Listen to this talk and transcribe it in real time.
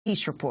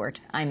Peace Report,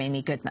 I'm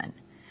Amy Goodman.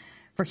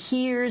 For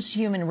years,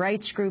 human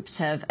rights groups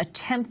have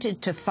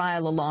attempted to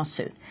file a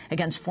lawsuit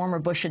against former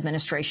Bush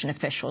administration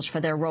officials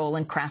for their role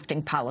in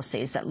crafting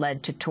policies that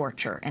led to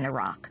torture in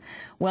Iraq.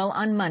 Well,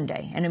 on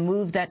Monday, in a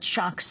move that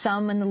shocked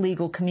some in the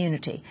legal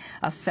community,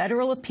 a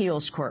federal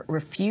appeals court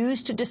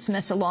refused to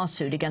dismiss a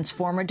lawsuit against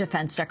former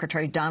Defense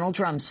Secretary Donald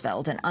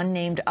Rumsfeld and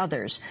unnamed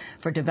others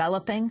for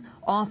developing,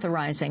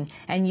 authorizing,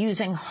 and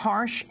using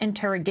harsh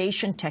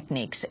interrogation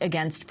techniques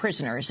against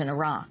prisoners in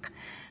Iraq.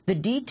 The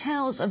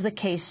details of the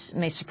case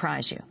may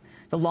surprise you.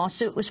 The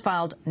lawsuit was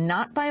filed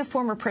not by a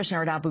former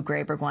prisoner at Abu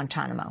Ghraib or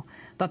Guantanamo,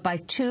 but by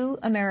two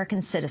American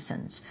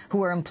citizens who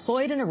were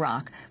employed in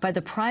Iraq by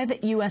the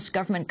private U.S.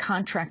 government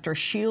contractor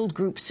Shield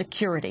Group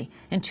Security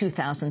in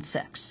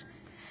 2006.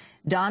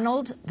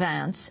 Donald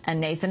Vance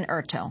and Nathan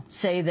Ertel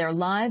say their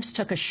lives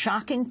took a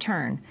shocking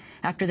turn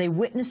after they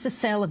witnessed the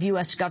sale of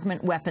U.S.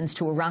 government weapons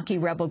to Iraqi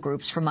rebel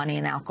groups for money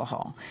and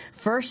alcohol.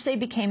 First, they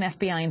became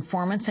FBI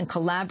informants and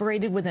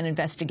collaborated with an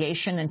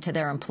investigation into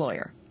their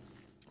employer.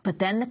 But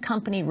then the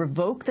company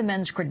revoked the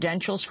men's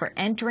credentials for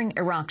entering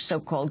Iraq's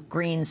so-called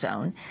green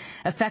zone,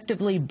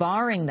 effectively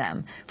barring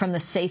them from the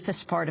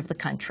safest part of the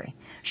country.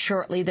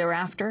 Shortly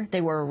thereafter,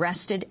 they were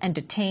arrested and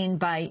detained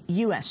by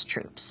U.S.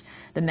 troops.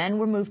 The men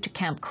were moved to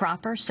Camp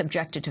Cropper,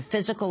 subjected to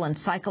physical and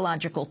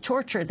psychological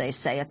torture, they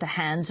say, at the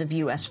hands of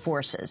U.S.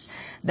 forces.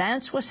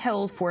 Vance was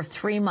held for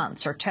 3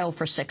 months, Ertel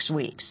for 6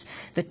 weeks.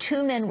 The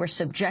two men were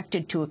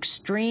subjected to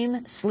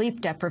extreme sleep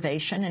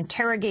deprivation,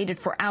 interrogated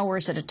for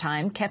hours at a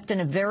time, kept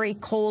in a very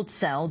cold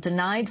cell,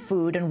 denied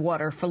food and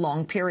water for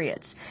long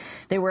periods.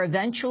 They were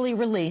eventually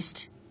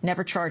released,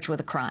 never charged with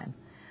a crime.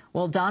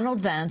 Well,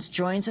 Donald Vance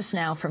joins us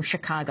now from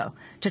Chicago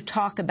to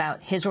talk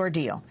about his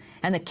ordeal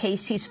and the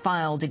case he's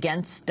filed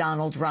against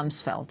Donald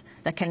Rumsfeld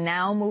that can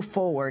now move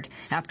forward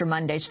after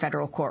Monday's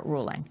federal court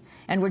ruling.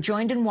 And we're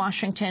joined in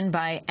Washington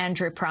by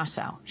Andrea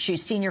Prasow.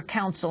 She's senior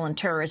counsel in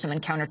Terrorism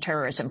and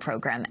Counterterrorism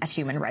Program at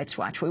Human Rights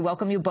Watch. We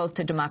welcome you both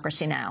to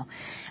Democracy Now!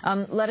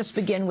 Let us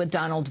begin with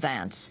Donald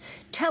Vance.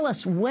 Tell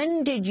us,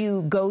 when did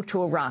you go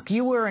to Iraq?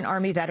 You were an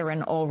Army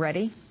veteran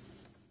already?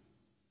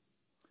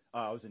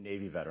 I was a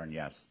Navy veteran,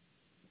 yes.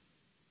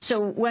 So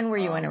when were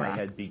you in Iraq? I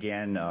had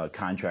began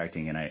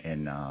contracting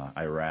in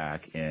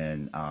Iraq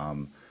in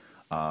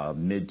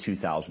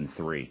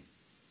mid-2003.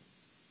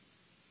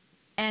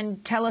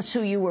 And tell us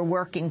who you were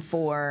working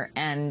for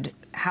and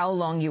how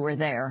long you were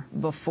there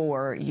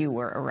before you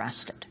were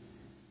arrested.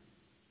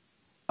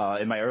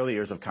 In my early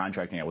years of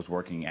contracting, I was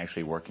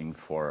actually working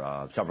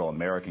for several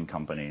American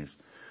companies.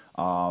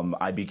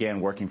 I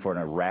began working for an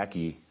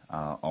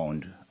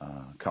Iraqi-owned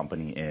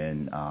company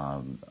in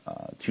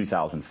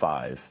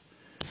 2005.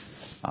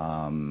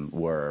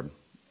 Where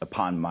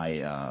upon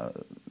my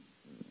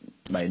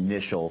my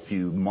initial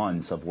few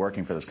months of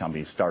working for this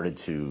company, started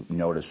to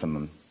notice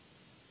some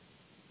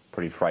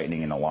pretty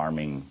frightening and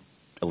alarming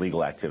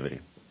illegal activity.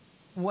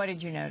 What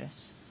did you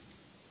notice?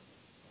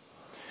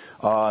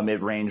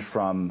 It ranged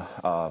from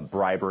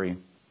bribery,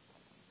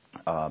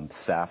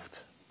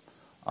 theft,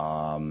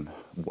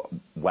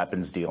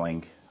 weapons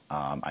dealing.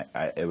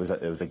 It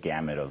was a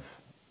gamut of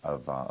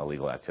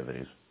illegal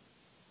activities.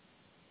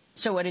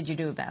 So what did you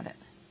do about it?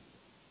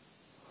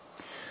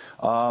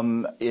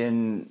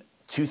 In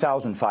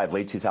 2005,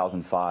 late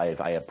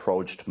 2005, I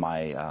approached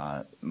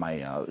my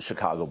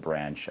Chicago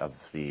branch of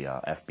the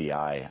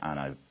FBI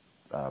on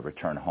a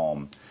return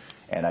home,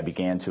 and I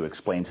began to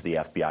explain to the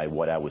FBI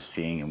what I was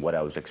seeing and what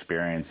I was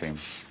experiencing.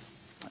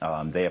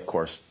 They, of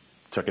course,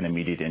 took an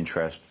immediate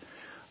interest,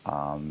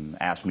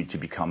 asked me to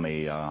become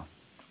a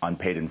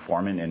unpaid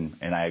informant,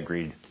 and I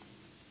agreed.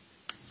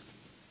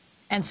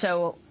 And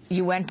so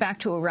you went back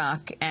to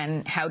Iraq,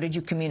 and how did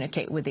you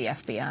communicate with the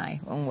FBI,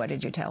 and what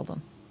did you tell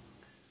them?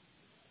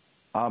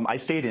 I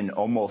stayed in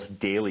almost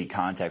daily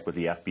contact with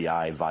the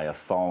FBI via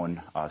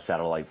phone,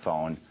 satellite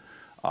phone,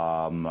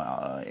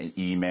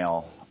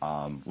 email.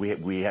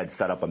 We had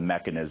set up a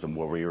mechanism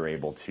where we were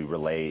able to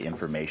relay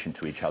information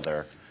to each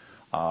other.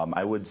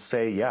 I would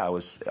say, yeah, I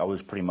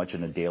was pretty much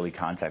in a daily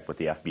contact with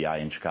the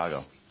FBI in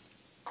Chicago.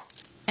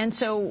 And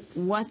so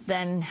what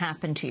then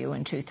happened to you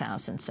in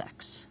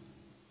 2006?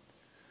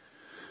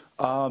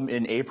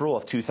 In April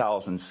of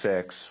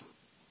 2006,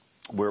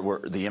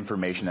 the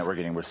information that we're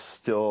getting, we're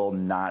still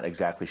not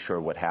exactly sure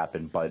what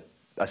happened, but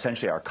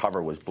essentially our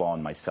cover was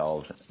blown. My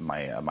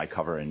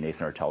cover and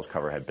Nathan Ertel's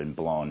cover had been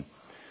blown.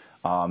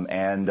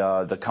 And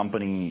the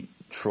company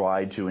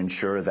tried to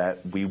ensure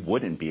that we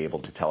wouldn't be able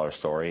to tell our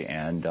story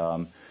and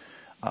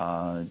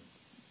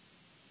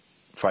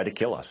try to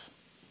kill us.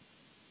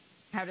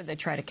 How did they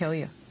try to kill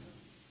you?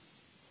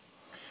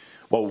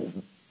 Well,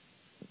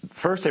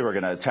 first, they were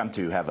going to attempt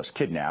to have us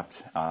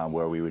kidnapped,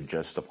 where we would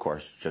just, of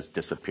course, just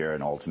disappear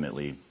and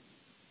ultimately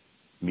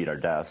meet our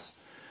deaths.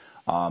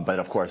 But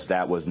of course,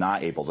 that was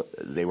not able.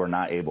 They were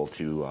not able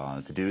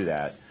to do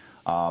that.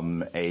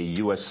 A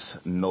U.S.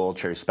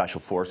 military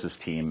special forces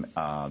team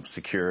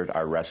secured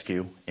our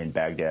rescue in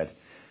Baghdad.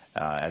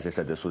 As I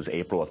said, this was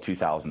April of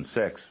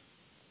 2006.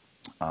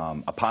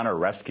 Upon our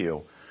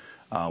rescue,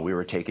 We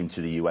were taken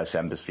to the U.S.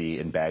 Embassy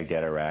in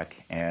Baghdad, Iraq,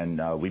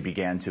 and we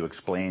began to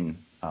explain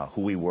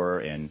who we were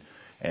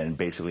and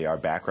basically our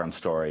background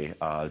story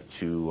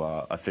to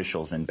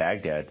officials in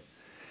Baghdad.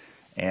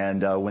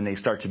 And when they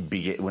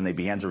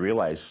began to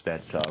realize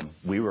that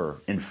we were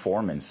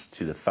informants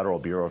to the Federal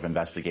Bureau of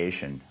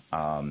Investigation,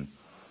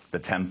 the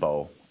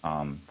tempo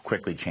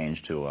quickly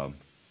changed to a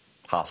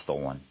hostile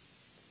one.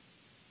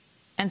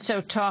 And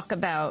so talk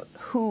about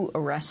who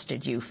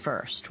arrested you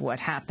first. What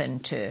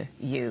happened to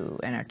you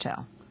and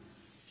Ertel?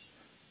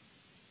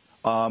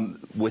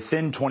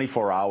 Within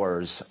 24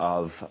 hours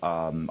of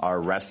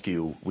our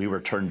rescue, we were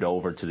turned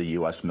over to the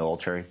U.S.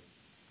 military.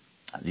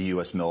 The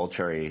U.S.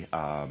 military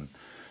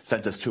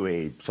sent us to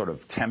a sort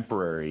of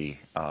temporary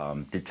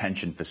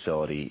detention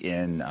facility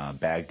in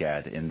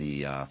Baghdad in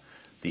the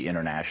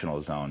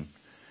international zone.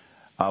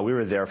 We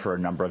were there for a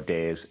number of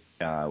days,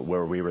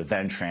 where we were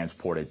then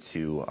transported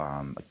to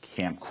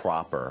Camp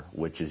Cropper,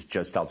 which is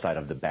just outside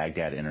of the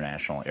Baghdad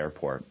International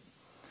Airport.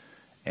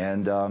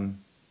 And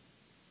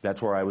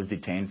that's where I was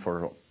detained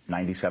for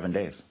 97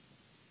 days.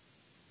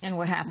 And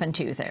what happened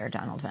to you there,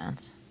 Donald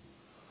Vance?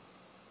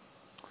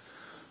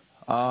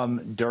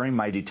 During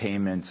my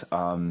detainment,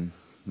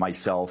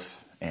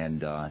 myself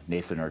and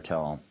Nathan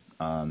Ertel,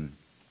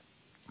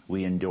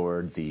 we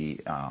endured the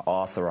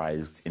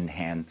authorized,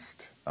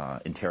 enhanced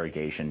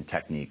interrogation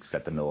techniques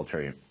that the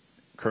military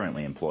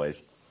currently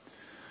employs.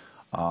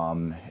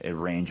 It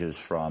ranges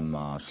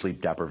from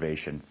sleep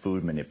deprivation,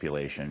 food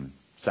manipulation,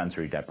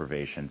 sensory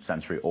deprivation,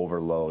 sensory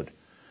overload,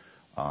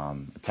 a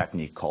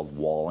technique called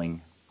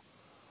walling,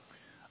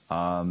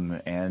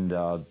 and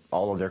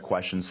all of their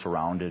questions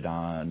surrounded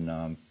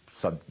on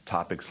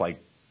subtopics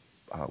like,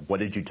 what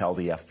did you tell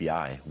the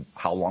FBI?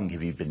 How long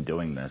have you been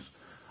doing this?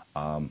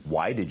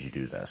 Why did you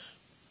do this?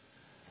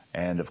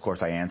 And of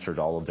course I answered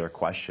all of their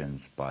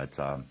questions, but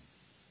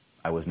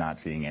I was not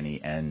seeing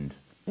any end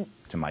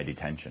to my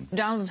detention.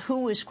 Donald,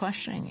 who was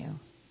questioning you?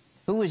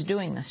 Who was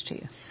doing this to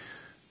you?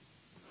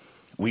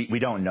 We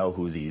don't know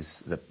who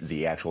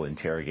the actual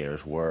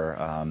interrogators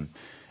were.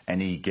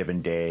 Any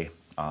given day,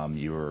 I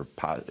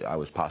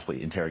was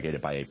possibly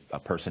interrogated by a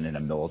person in a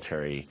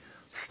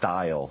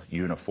military-style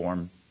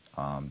uniform.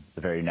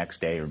 The very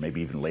next day, or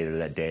maybe even later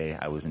that day,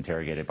 I was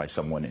interrogated by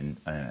someone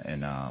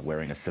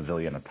wearing a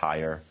civilian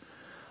attire.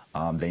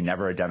 They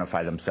never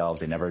identify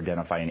themselves. They never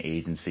identify an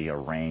agency or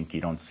rank.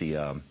 You don't see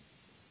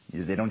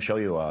they don't show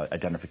you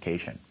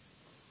identification.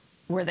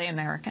 Were they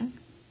American?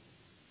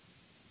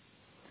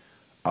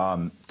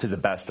 To the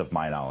best of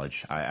my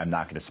knowledge. I'm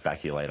not going to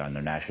speculate on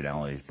their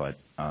nationalities, but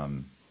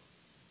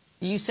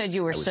you said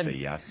you were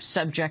yes.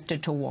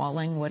 Subjected to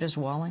walling. What is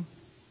walling?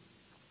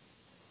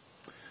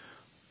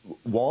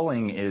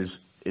 Walling is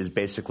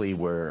basically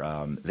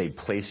where they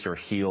place your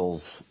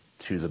heels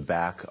to the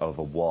back of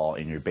a wall,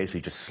 and you're basically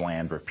just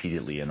slammed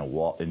repeatedly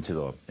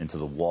into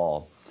the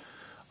wall.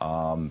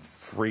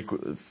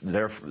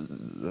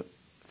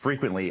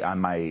 Frequently on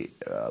my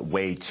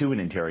way to an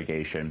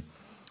interrogation,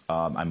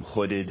 I'm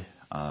hooded,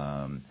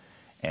 and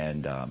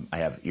I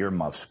have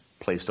earmuffs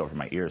placed over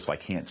my ears so I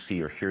can't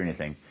see or hear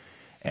anything.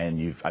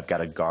 And I've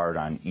got a guard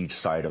on each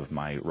side of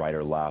my right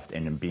or left,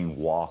 and I'm being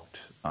walked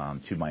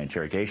to my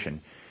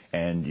interrogation.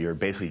 And you're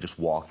basically just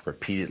walked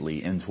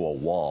repeatedly into a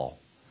wall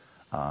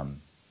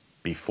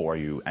before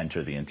you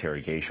enter the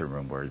interrogation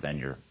room, where then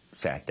you're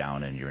sat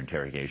down and your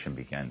interrogation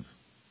begins.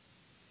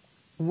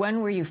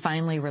 When were you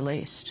finally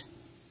released?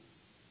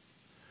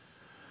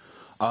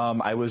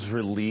 I was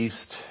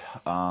released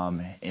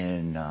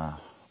in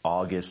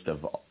August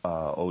of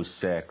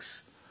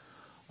 '06.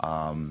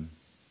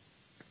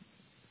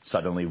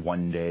 Suddenly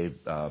one day,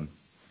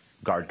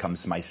 guard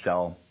comes to my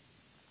cell,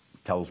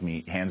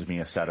 hands me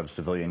a set of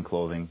civilian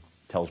clothing,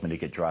 tells me to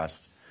get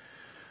dressed.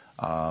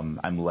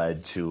 I'm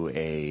led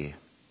to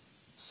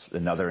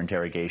another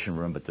interrogation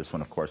room, but this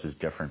one, of course, is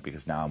different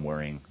because now I'm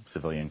wearing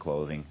civilian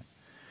clothing.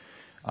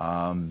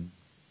 And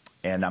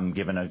I'm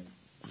given a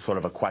sort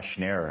of a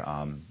questionnaire.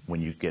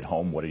 When you get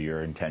home, what are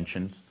your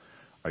intentions?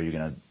 Are you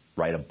going to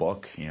write a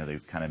book? You know, they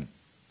kind of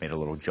made a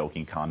little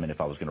joking comment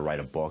if I was going to write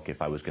a book,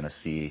 if I was going to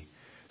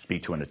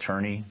speak to an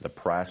attorney, the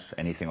press,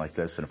 anything like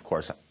this. And of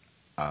course,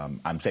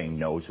 I'm saying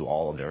no to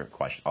all of their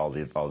questions,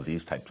 all of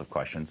these types of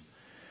questions.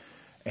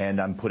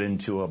 And I'm put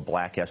into a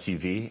black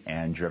SUV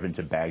and driven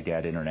to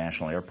Baghdad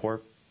International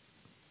Airport.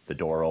 The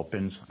door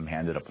opens. I'm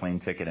handed a plane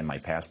ticket and my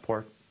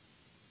passport,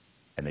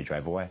 and they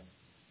drive away.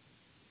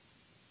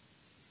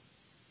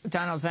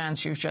 Donald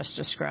Vance, you've just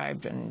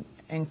described an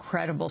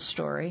incredible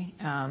story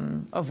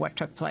of what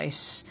took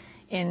place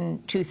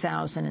in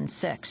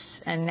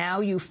 2006. And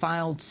now you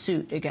filed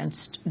suit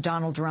against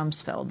Donald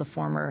Rumsfeld, the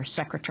former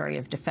Secretary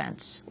of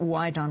Defense.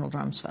 Why Donald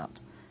Rumsfeld?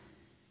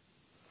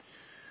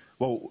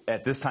 Well,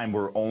 at this time,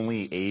 we're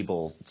only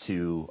able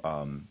to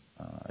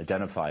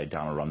identify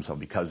Donald Rumsfeld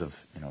because of,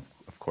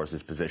 of course,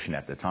 his position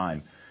at the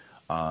time.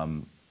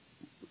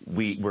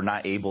 We were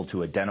not able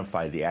to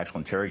identify the actual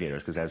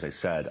interrogators because, as I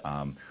said,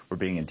 we're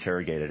being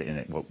interrogated in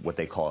what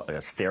they call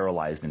a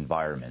sterilized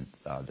environment.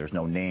 There's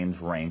no names,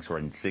 ranks, or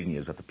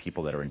insignias of the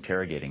people that are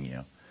interrogating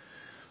you.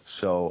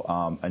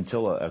 So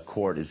until a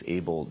court is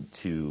able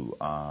to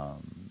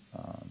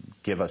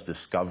give us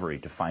discovery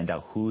to find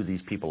out who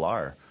these people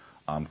are,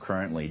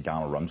 currently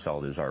Donald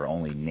Rumsfeld is our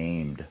only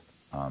named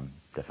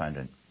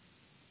defendant.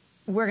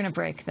 We're going to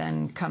break,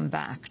 then come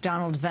back.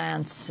 Donald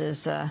Vance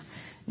is a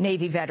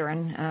Navy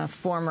veteran, a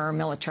former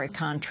military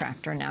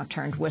contractor, now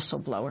turned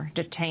whistleblower,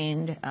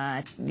 detained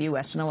at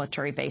U.S.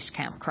 military base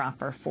Camp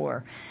Cropper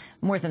for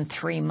more than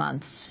 3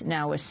 months,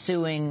 now is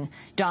suing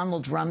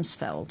Donald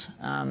Rumsfeld,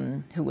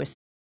 who was